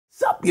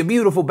Sup, you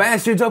beautiful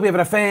bastards? Hope you're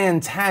having a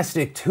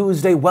fantastic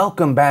Tuesday.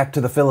 Welcome back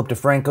to the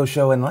DeFranco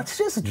Show, and let's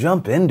just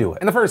jump into it.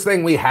 And the first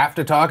thing we have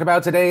to talk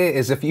about today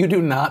is if you do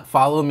not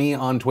follow me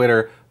on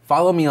Twitter,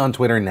 follow me on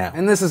Twitter now.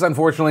 And this is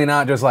unfortunately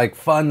not just like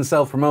fun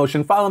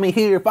self-promotion. Follow me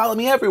here, follow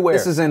me everywhere.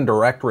 This is in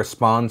direct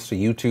response to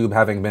YouTube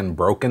having been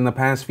broken the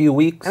past few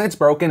weeks. And it's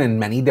broken in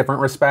many different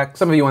respects.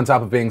 Some of you on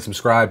top of being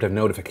subscribed have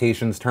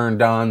notifications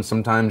turned on.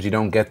 Sometimes you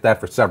don't get that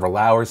for several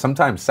hours,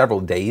 sometimes several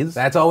days.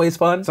 That's always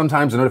fun.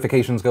 Sometimes the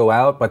notifications go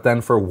out, but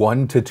then for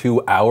 1 to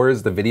 2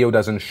 hours, the video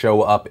doesn't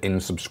show up in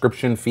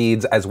subscription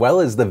feeds as well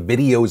as the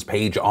videos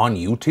page on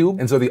YouTube.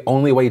 And so the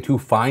only way to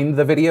find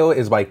the video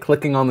is by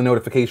clicking on the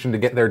notification to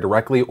get there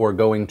directly or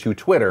going to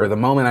Twitter. The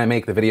moment I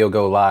make the video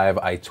go live,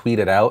 I tweet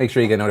it out. Make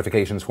sure you get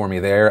notifications for me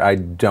there. I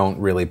don't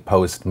really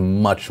post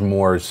much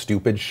more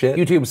stupid shit.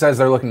 YouTube says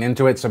they're looking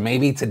into it, so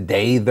maybe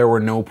today there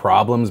were no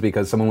problems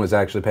because someone was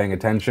actually paying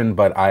attention,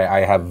 but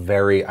I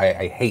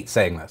hate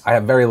saying this. I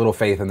have very little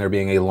faith in there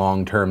being a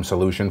long-term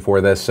solution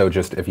for this, so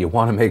just if you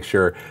want to make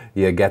sure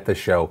you get the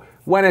show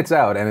when it's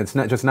out and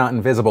it's not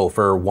invisible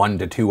for 1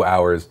 to 2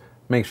 hours,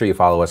 make sure you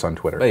follow us on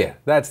Twitter. But yeah,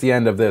 that's the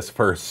end of this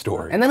first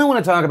story. And then I want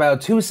to talk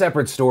about 2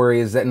 separate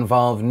stories that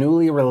involve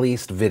newly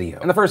released video.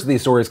 And the first of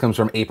these stories comes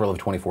from April of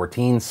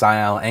 2014.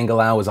 Sayal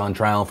Angalau was on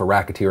trial for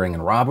racketeering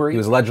and robbery. He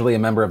was allegedly a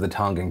member of the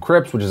Tongan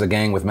Crips, which is a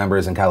gang with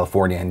members in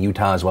California and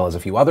Utah, as well as a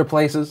few other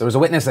places. There was a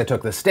witness that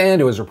took the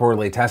stand who was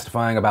reportedly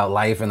testifying about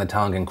life in the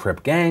Tongan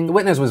Crip gang. The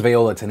witness was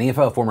Viola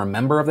Tanifa, a former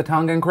member of the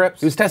Tongan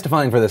Crips. He was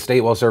testifying for the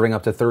state while serving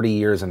up to 30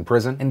 years in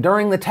prison. And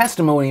during the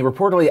testimony,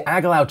 reportedly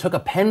Angalau took a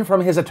pen from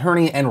his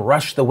attorney and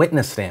rushed the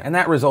witness stand. And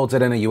that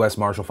resulted in a U.S.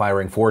 Marshal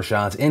firing 4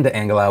 shots into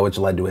Angalau, which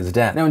led to his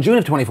death. Now, in June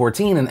of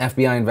 2014, an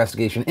FBI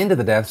investigation into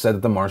the death said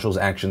that the Marshal's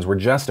actions were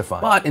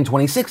justified. But in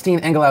 2016,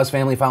 Angalau's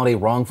family filed a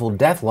wrongful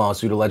death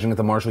lawsuit alleging that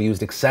the Marshal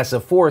used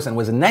excessive force and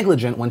was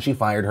negligent when she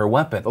fired her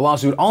weapon. The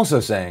lawsuit also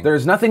saying, "There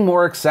is nothing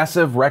more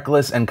excessive,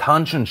 reckless, and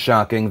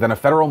conscience-shocking than a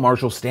federal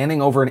Marshal standing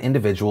over an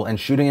individual and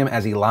shooting him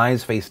as he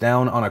lies face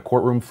down on a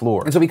courtroom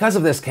floor." And so because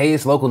of this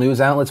case, local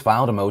news outlets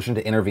filed a motion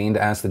to intervene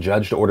to ask the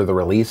judge to order the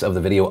release of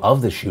the video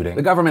of the shooting.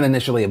 The government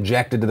initially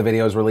objected to the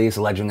video's release,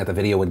 alleging that the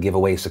video would give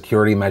away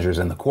security measures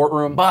in the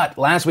courtroom. But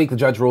last week, the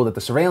judge ruled that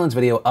the surveillance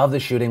video of the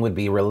shooting would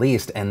be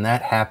released, and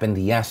that happened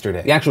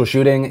yesterday. The actual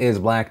shooting is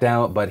blacked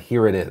out, but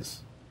here it is.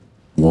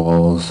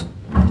 Walls.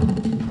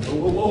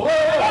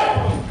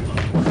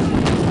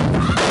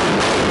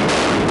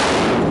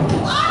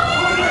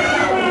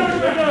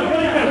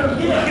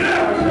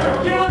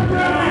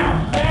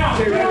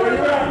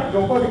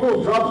 Don't fucking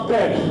move. Drop the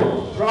pen.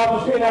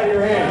 Drop the pen out of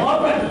your hand.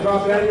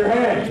 Drop it out of your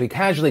hand. So he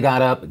casually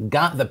got up,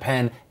 got the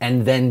pen,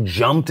 and then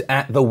jumped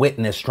at the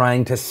witness,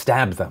 trying to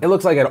stab them. It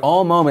looks like at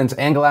all moments,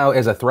 Angalau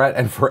is a threat,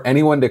 and for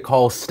anyone to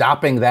call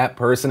stopping that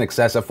person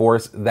excessive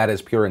force, that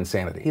is pure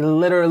insanity. He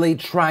literally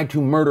tried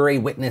to murder a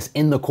witness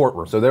in the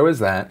courtroom. So there was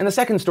that. And the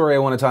second story I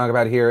want to talk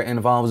about here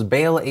involves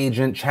bail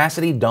agent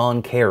Chastity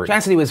Dawn Carey.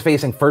 Chastity was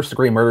facing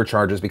first-degree murder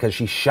charges because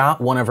she shot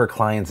one of her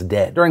clients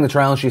dead. During the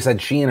trial, she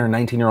said she and her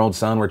 19-year-old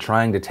son were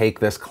trying to take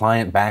this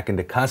client back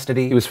into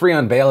custody. He was free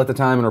on bail at the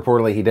time, and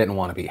reportedly he didn't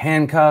want to be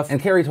handcuffed. And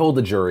Carey told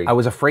the jury, "I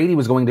was afraid he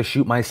was going to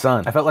shoot my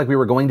son. I felt like we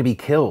were going to be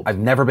killed. I've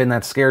never been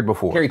that scared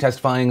before." Carey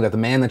testifying that the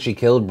man that she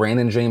killed,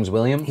 Brandon James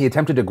Williams, he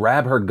attempted to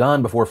grab her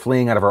gun before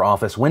fleeing out of her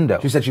office window.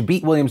 She said she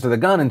beat Williams to the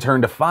gun and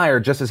turned to fire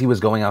just as he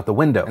was going out the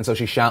window. And so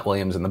she shot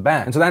Williams in the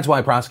back. And so that's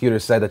why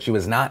prosecutors said that she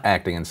was not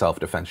acting in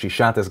self-defense. She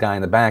shot this guy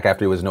in the back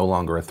after he was no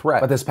longer a threat.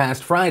 But this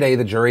past Friday,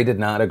 the jury did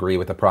not agree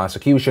with the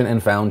prosecution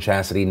and found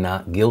Chastity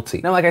not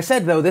guilty. Now, like I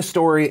said though, this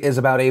story is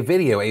about a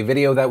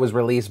video that was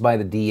released by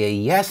the DA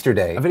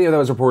yesterday. A video that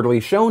was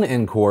reportedly shown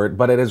in court,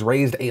 but it has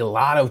raised a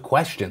lot of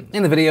questions.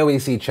 In the video, we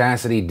see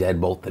Chastity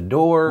deadbolt the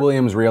door.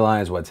 Williams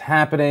realizes what's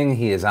happening.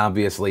 He is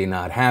obviously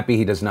not happy.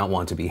 He does not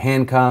want to be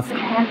handcuffed.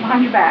 Hands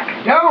behind your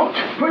back. Don't!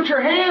 Put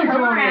your hands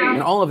on me!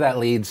 And all of that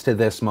leads to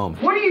this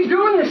moment. What are you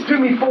doing this to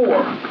me for?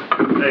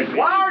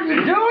 Why are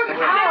you doing this?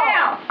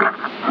 Ow!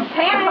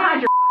 Hands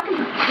behind your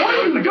What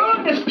are you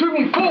doing this to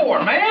me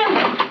for, man?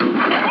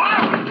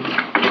 Wow!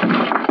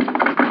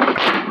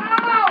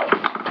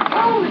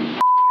 Holy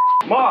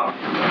Mom,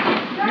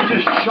 you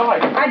just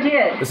shot him. I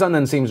did. The son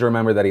then seems to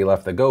remember that he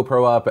left the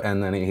GoPro up,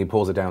 and then he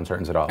pulls it down,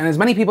 turns it off. And as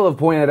many people have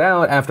pointed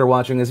out after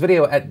watching this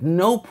video, at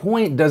no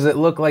point does it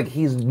look like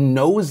he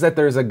knows that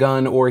there's a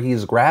gun or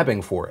he's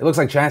grabbing for it. It looks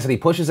like Chastity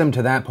pushes him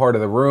to that part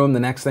of the room. The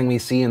next thing we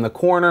see in the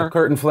corner, a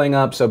curtain fling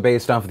up, so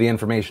based off the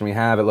information we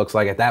have, it looks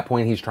like at that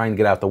point he's trying to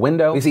get out the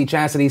window. We see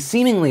Chastity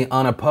seemingly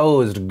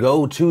unopposed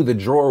go to the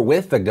drawer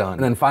with the gun,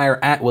 and then fire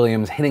at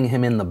Williams, hitting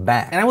him in the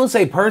back. And I will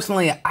say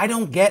personally, I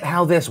don't get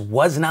how this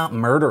was not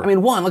murder. I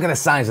mean, one, look at the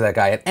size of that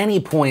guy. At any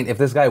point, if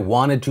this guy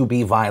wanted to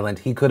be violent,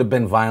 he could have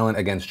been violent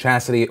against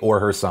Chastity or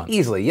her son.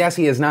 Easily. Yes,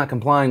 he is not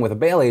complying with a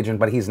bail agent,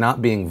 but he's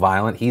not being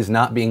violent. He's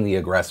not being the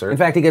aggressor. In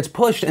fact, he gets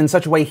pushed in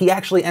such a way he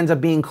actually ends up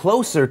being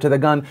closer to the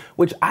gun,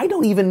 which I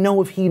don't even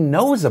know if he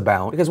knows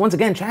about, because once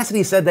again,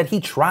 Chastity said that he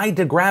tried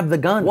to grab the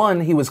gun.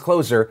 One, he was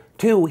closer.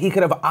 2, he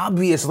could have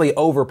obviously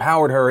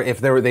overpowered her if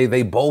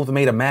they both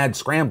made a mad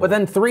scramble. But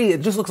then 3,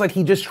 it just looks like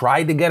he just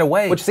tried to get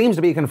away, which seems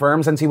to be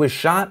confirmed since he was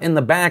shot in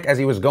the back as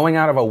he was going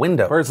out of a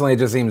window. Personally, it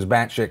just seems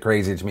batshit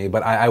crazy to me,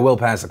 but I will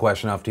pass the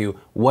question off to you.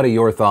 What are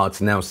your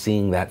thoughts now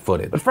seeing that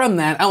footage? But from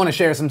that, I want to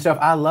share some stuff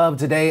I love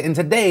today, and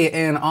today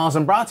in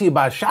Awesome brought to you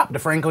by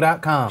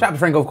ShopDeFranco.com.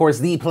 ShopDeFranco, of course,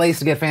 the place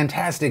to get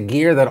fantastic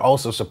gear that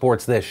also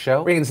supports this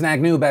show, where you can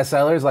snag new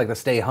bestsellers like the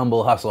Stay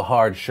Humble, Hustle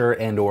Hard shirt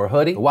and or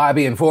hoodie, Why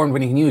Be Informed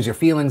When You Can Use Your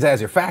Feelings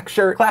as Your Fact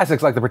shirt,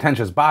 classics like the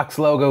pretentious box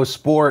logo,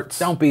 sports,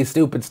 Don't Be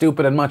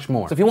Stupid, and much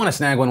more. So if you want to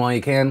snag one while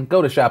you can,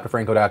 go to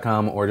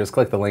ShopDeFranco.com or just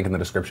click the link in the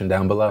description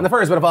down below. And the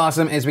first bit of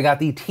awesome is we got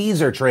the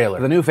teaser trailer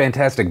for the new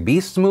Fantastic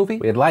Beasts movie.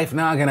 We had Life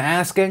Noggin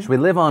asking, should we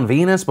live on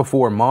Venus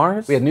before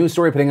Mars? We had News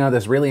Story putting out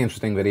this really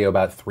interesting video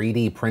about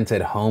 3D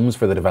printed homes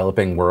for the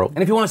developing world.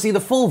 And if you want to see the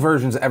full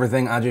versions of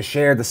everything I just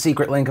shared, the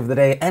secret link of the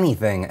day,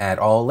 anything at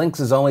all, links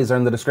as always are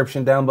in the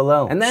description down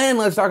below. And then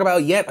let's talk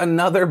about yet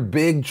another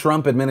big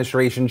Trump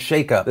administration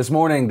shakeup. This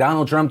morning,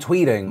 Donald Trump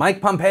tweeting,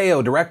 Mike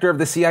Pompeo, director of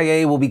the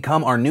CIA, will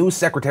become our new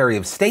Secretary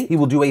of State. He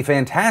will do a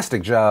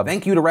fantastic job.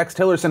 Thank you to Rex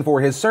Tillerson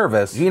for his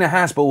service. Gina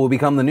Haspel will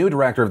become the new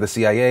director of the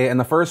CIA and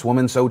the first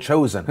woman so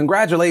chosen.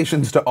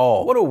 Congratulations to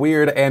all. What a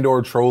weird and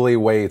or trolly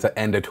way to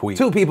end a tweet.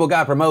 2 people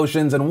got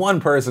promotions and 1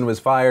 person was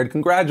fired.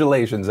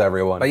 Congratulations,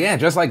 everyone. But yeah,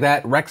 just like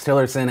that, Rex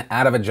Tillerson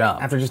out of a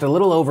job. After just a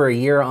little over a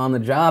year on the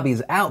job,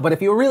 he's out. But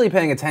if you were really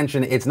paying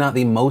attention, it's not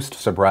the most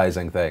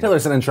surprising thing.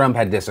 Tillerson and Trump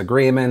had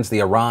disagreements. The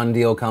Iran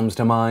deal comes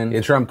to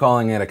mind. Trump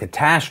calling it a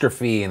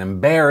catastrophe, an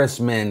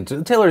embarrassment.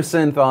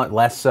 Tillerson thought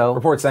less so.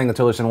 Reports saying that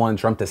Tillerson wanted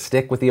Trump to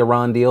stick with the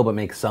Iran deal but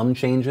make some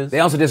changes. They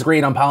also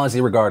disagreed on policy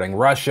regarding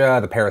Russia,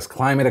 the Paris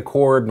Climate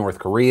Accord, North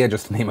Korea,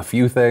 just to name a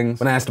few things.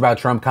 When asked about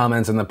Trump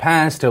comments in the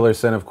past,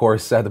 Tillerson, of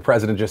course, said the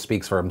president just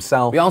speaks for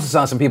himself. We also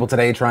saw some people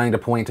today trying to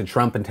point to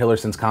Trump and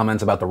Tillerson's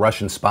comments about the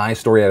Russian spy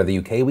story out of the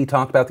UK we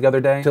talked about the other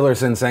day.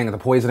 Tillerson saying that the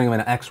poisoning of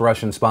an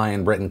ex-Russian spy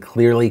in Britain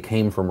clearly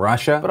came from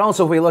Russia. But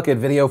also, if we look at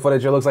video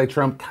footage, it looks like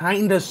Trump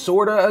kinda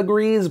sorta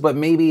agrees, but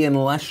maybe in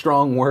less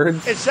strong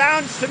words. It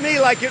sounds to me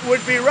like it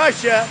would be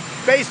Russia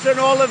based on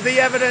all of the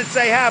evidence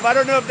they have. I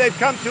don't know if they've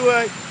come to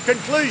a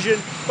conclusion,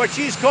 but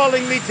she's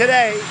calling me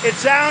today. It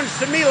sounds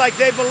to me like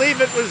they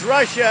believe it was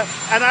Russia,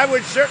 and I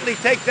would certainly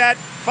take that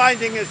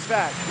finding as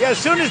fact. Yeah, as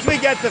soon as we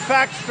get the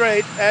facts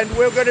straight, and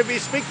we're going to be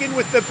speaking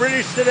with the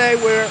British today,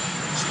 we're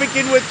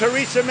speaking with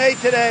Theresa May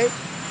today,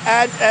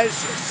 and as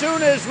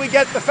soon as we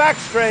get the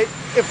facts straight,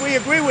 if we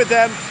agree with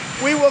them,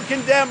 we will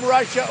condemn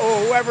Russia or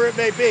whoever it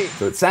may be.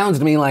 So it sounds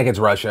to me like it's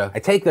Russia. I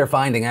take their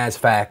finding as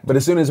fact, but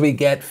as soon as we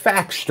get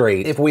facts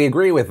straight, if we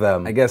agree with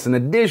them, I guess in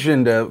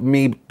addition to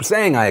me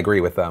saying I agree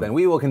with them, then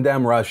we will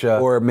condemn Russia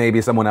or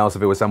maybe someone else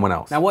if it was someone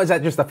else. Now, was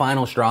that just the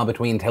final straw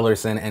between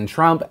Tillerson and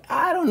Trump?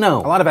 I don't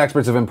know. A lot of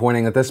experts have been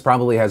pointing that this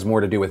probably has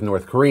more to do with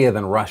North Korea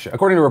than Russia.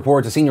 According to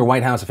reports, a senior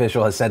White House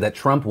official has said that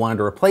Trump wanted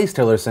to replace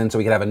Tillerson so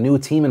he could have a new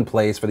team in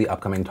place for the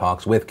upcoming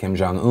talks with Kim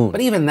Jong-un.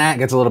 But even that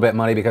gets a little bit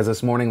muddy because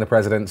this morning the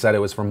president said it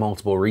was for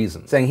multiple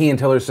reasons, saying he and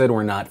Tillerson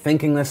were not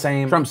thinking the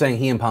same, Trump saying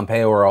he and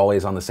Pompeo are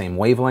always on the same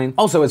wavelength.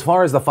 Also, as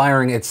far as the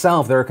firing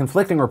itself, there are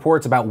conflicting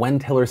reports about when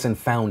Tillerson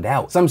found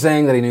out. Some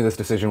saying that he knew this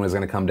decision was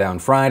going to come down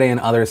Friday, and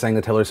others saying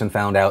that Tillerson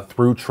found out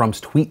through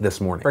Trump's tweet this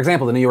morning. For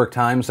example, the New York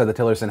Times said that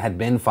Tillerson had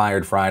been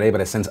fired Friday,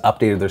 but has since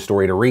updated their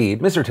story to read,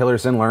 Mr.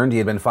 Tillerson learned he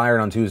had been fired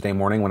on Tuesday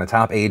morning when a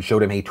top aide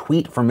showed him a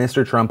tweet from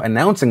Mr. Trump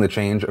announcing the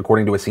change,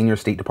 according to a senior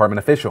State Department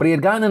official. But he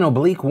had gotten an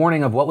oblique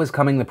warning of what was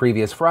coming the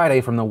previous Friday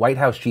from the White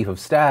House Chief of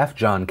Staff,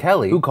 John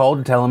Kelly, who called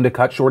to tell him to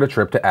cut short a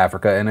trip to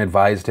Africa and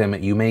advised him,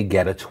 you may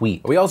get a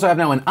tweet. We also have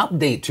now an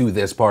update to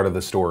this part of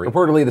the story.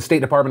 Reportedly, the State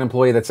Department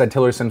employee that said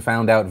Tillerson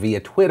found out via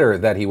Twitter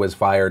that he was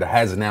fired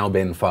has now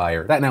been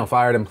fired. That now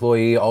fired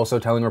employee also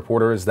telling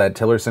reporters that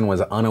Tillerson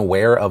was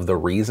unaware of the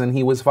reason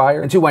he was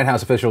fired. And 2 White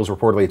House officials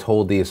reportedly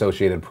told the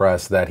Associated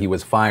Press that he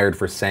was fired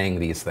for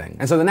saying these things.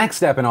 And so the next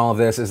step in all of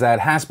this is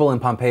that Haspel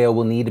and Pompeo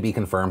will need to be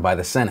confirmed by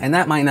the Senate. And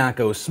that might not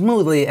go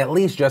smoothly, at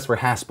least just for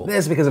Haspel.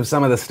 This because of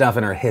some of the stuff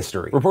in her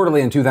history.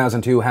 Reportedly in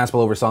 2002, Haspel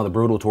oversaw the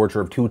brutal torture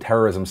of 2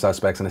 terrorism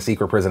suspects in a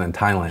secret prison in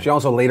Thailand. She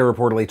also later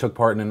reportedly took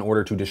part in an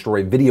order to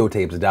destroy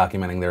videotapes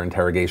documenting their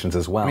interrogations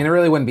as well. I mean, it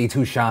really wouldn't be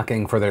too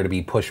shocking for there to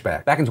be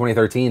pushback. Back in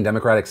 2013,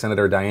 Democratic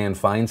Senator Dianne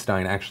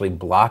Feinstein actually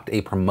blocked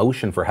a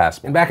promotion for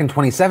Haspel. And back in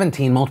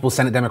 2017, multiple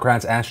Senate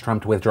Democrats asked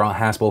Trump to withdraw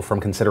Haspel from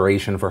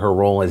consideration for her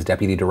role as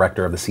deputy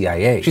director of the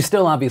CIA. She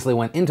still obviously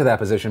went into that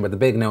position, but the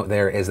big note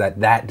there is that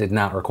that did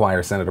not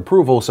require Senate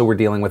approval, so we're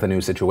dealing with a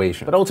new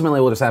situation. But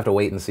ultimately, we'll just have to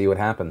wait and see what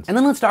happens. And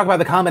then let's talk about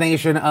the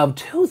combination of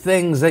 2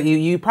 things that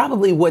you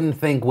probably wouldn't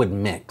think would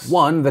mix.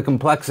 1, the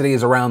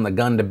complexities around the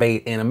gun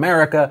debate in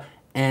America,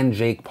 and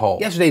Jake Paul.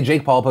 Yesterday,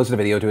 Jake Paul posted a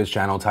video to his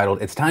channel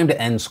titled, "It's Time to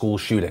End School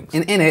Shootings."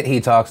 And in it, he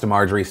talks to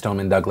Marjorie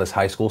Stoneman Douglas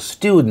High School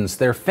students,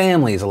 their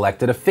families,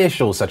 elected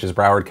officials such as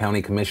Broward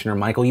County Commissioner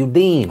Michael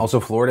Udine, also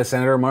Florida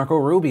Senator Marco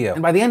Rubio.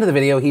 And by the end of the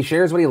video, he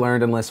shares what he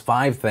learned and lists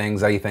 5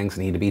 things that he thinks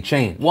need to be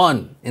changed.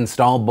 1,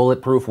 install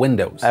bulletproof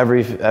windows.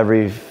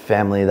 Every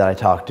family that I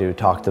talked to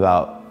talked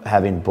about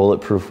having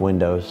bulletproof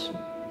windows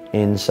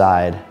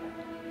inside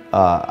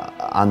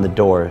on the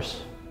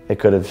doors. It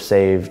could have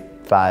saved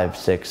 5,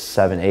 6,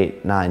 7,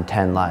 8, 9,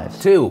 10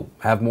 lives. 2,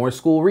 have more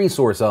school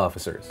resource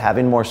officers.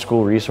 Having more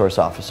school resource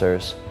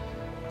officers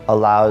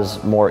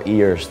allows more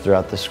ears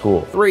throughout the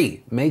school.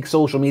 3, make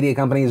social media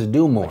companies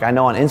do more. Like I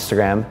know on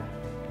Instagram,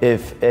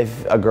 if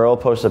a girl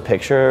posts a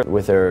picture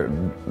with her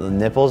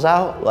nipples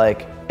out,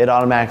 like it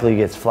automatically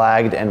gets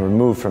flagged and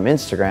removed from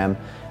Instagram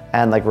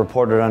and like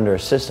reported under a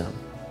system.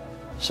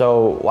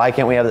 So why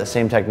can't we have that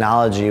same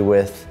technology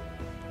with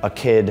a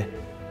kid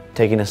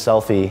taking a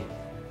selfie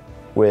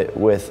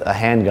with a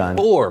handgun?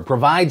 4,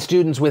 provide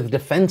students with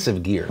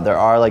defensive gear. There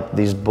are like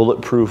these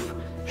bulletproof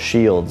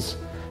shields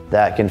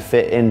that can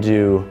fit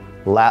into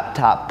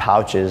laptop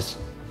pouches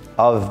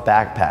of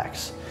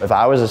backpacks. If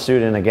I was a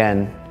student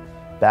again,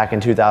 back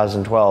in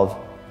 2012,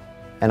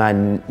 and I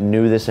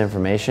knew this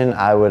information,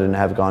 I wouldn't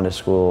have gone to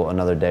school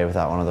another day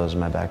without one of those in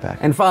my backpack.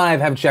 And 5,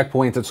 have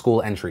checkpoints at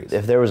school entries.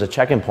 If there was a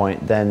check-in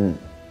point, then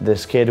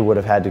this kid would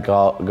have had to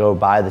go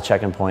by the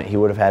check-in point. He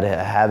would have had to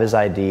have his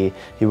ID.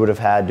 He would have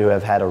had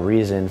a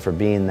reason for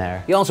being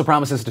there. He also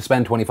promises to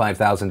spend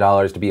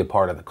 $25,000 to be a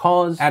part of the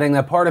cause, adding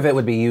that part of it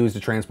would be used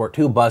to transport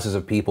 2 buses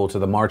of people to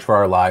the March for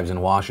Our Lives in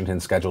Washington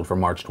scheduled for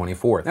March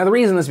 24th. Now the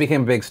reason this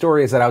became a big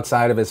story is that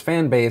outside of his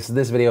fan base,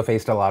 this video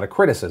faced a lot of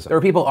criticism. There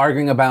were people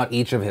arguing about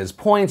each of his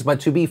points, but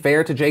to be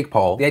fair to Jake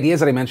Paul, the ideas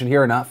that I mentioned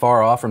here are not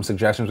far off from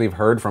suggestions we've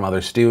heard from other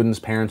students,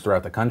 parents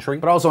throughout the country.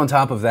 But also on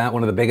top of that,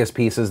 one of the biggest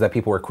pieces that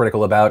people were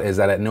critical about is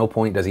that at no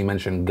point does he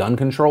mention gun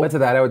control. But to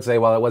that I would say,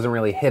 while it wasn't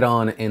really hit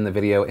on in the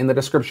video, in the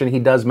description he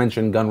does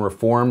mention gun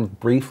reform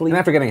briefly. And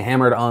after getting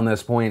hammered on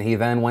this point, he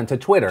then went to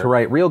Twitter to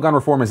write, "Real gun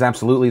reform is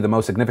absolutely the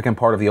most significant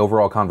part of the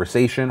overall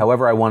conversation.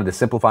 However, I wanted to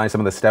simplify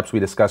some of the steps we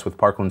discussed with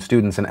Parkland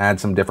students and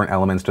add some different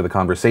elements to the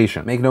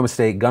conversation. Make no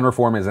mistake, gun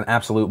reform is an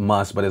absolute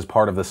must, but is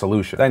part of the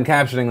solution." Then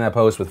captioning that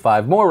post with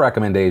 5 more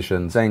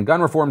recommendations, saying,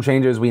 "Gun reform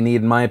changes we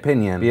need, in my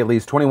opinion, be at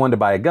least 21 to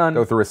buy a gun,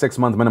 go through a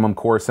 6-month minimum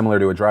course similar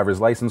to a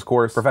driver's license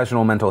course,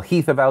 professional mental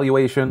health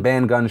evaluation,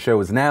 ban gun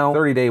shows now,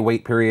 30-day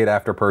wait period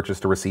after purchase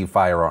to receive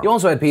firearms." You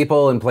also had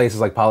people in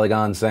places like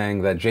Polygon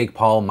saying that Jake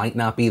Paul might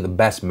not be the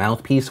best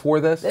mouthpiece for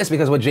this. This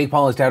because what Jake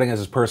Paul is touting as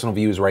his personal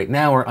views right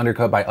now are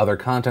undercut by other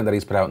content that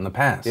he's put out in the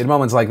past. He had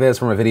moments like this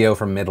from a video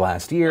from mid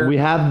last year. We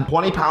have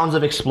 20 pounds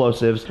of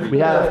explosives. We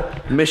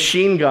have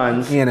machine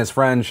guns. He and his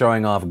friend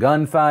showing off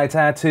gunfire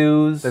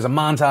tattoos. There's a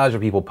montage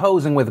of people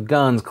posing with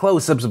guns,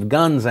 close-ups of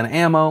guns and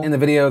ammo. In the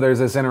video, there's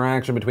this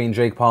interaction between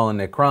Jake Paul and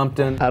Nick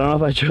Crompton. I don't know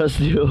if I trust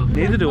you.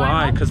 Neither do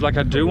I, because like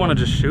I do want to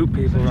just shoot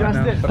people right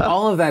now. But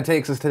all of that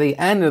takes us to the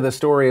end of the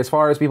story as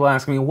far as people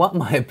asking me what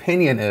my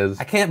opinion is.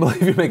 I can't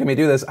believe you're making me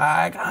do this.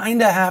 I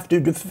kinda have to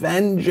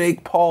defend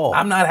Jake Paul.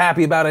 I'm not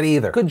happy about it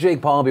either. Could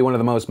Jake Paul be one of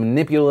the most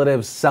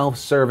manipulative,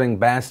 self-serving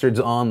bastards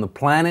on the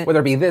planet?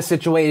 Whether it be this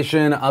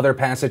situation, other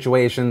past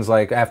situations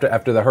like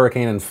after the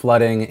hurricane and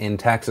flooding in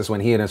Texas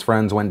when he and his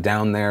friends went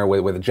down there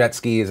with jet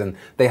skis and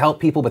they helped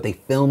people but they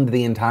filmed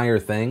the entire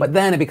thing. But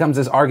then it becomes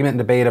this argument and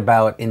debate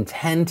about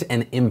intent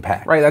and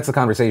impact, right? That's the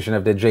conversation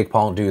of, did Jake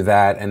Paul do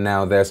that and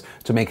now this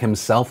to make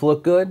himself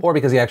look good, or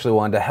because he actually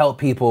wanted to help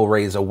people,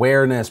 raise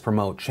awareness,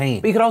 promote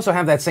change? But you could also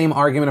have that same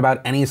argument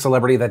about any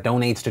celebrity that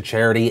donates to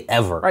charity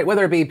ever, right?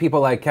 Whether it be people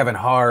like Kevin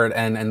Hart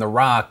and The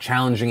Rock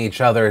challenging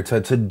each other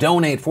to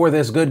donate for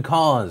this good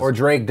cause, or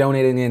Drake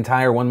donating the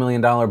entire $1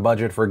 million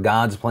budget for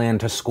God's plan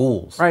to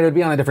schools, right? It would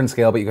be on a different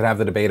scale, but you could have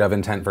the debate of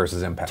intent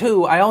versus impact.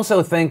 2, I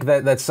also think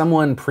that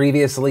someone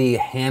previously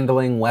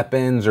handling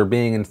weapons or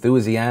being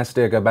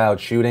enthusiastic about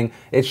shooting,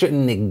 it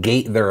shouldn't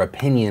negate their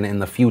opinion in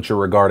the future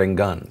regarding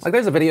guns. Like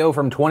there's a video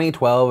from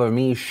 2012 of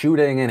me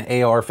shooting an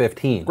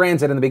AR-15.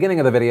 Granted, in the beginning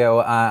of the video,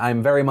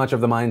 I'm very much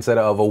of the mindset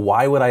of,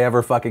 why would I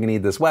ever fucking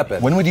need this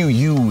weapon? When would you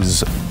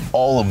use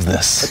all of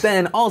this? But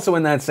then also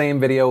in that same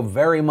video,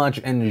 very much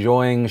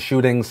enjoying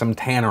shooting some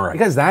tannerite.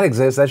 Because that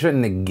exists, that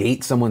shouldn't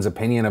negate someone's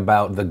opinion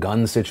about the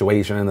gun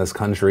situation in this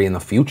country in the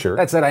future.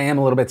 That said, I am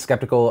a little bit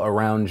skeptical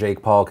around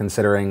Jake Paul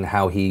considering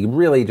how he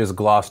really just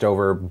glossed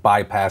over,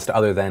 bypassed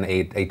other than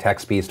a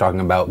text piece talking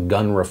about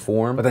gun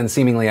reform. But then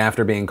seemingly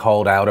after being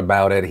called out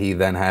about it, he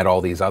then had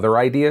all these other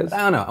ideas. I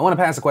don't know. I want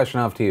to pass the question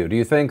off to you. Do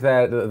you think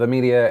that the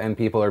media and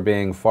people are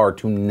being far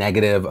too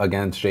negative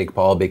against Jake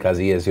Paul because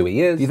he is who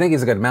he is? Do you think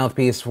he's a good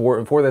mouthpiece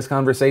for this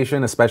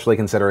conversation, especially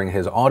considering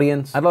his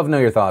audience? I'd love to know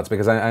your thoughts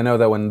because I know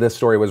that when this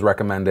story was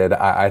recommended,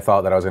 I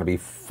thought that I was going to be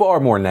far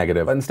more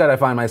negative. But instead I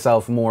find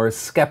myself more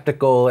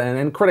skeptical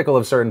and critical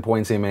of certain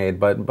points he made,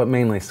 but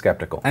mainly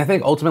skeptical. And I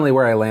think ultimately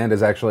where I land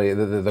is actually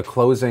the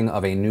closing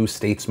of a New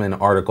Statesman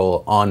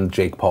article on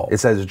Jake Paul. It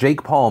says,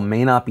 Jake Paul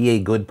may not be a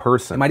good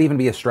person. It might even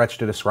be a stretch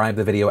to describe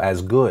the video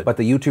as good, but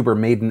the YouTuber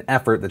made an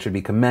effort that should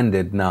be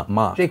commended, not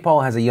mocked. Jake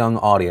Paul has a young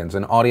audience,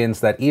 an audience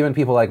that even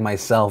people like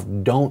myself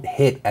don't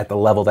hit at the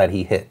level that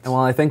he hits. And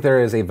while I think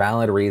there is a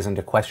valid reason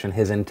to question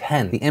his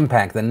intent, the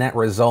impact, the net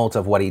result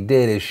of what he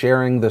did is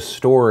sharing the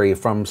story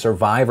from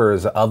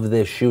survivors of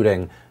this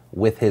shooting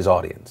with his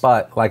audience.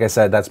 But like I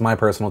said, that's my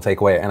personal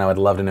takeaway, and I would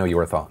love to know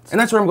your thoughts. And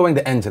that's where I'm going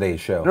to end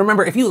today's show. And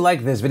remember, if you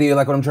like this video,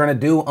 like what I'm trying to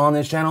do on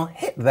this channel,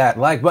 hit that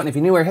like button. If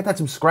you're new here, hit that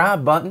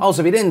subscribe button.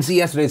 Also, if you didn't see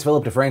yesterday's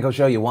Philip DeFranco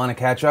show, you want to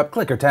catch up,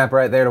 click or tap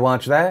right there to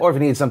watch that. Or if you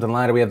need something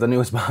lighter, we have the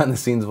newest behind the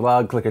scenes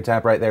vlog, click or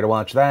tap right there to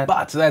watch that.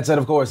 But that said,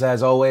 of course,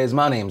 as always,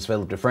 my name's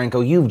Philip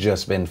DeFranco. You've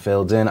just been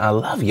filled in. I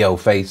love yo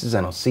faces,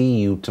 and I'll see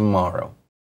you tomorrow.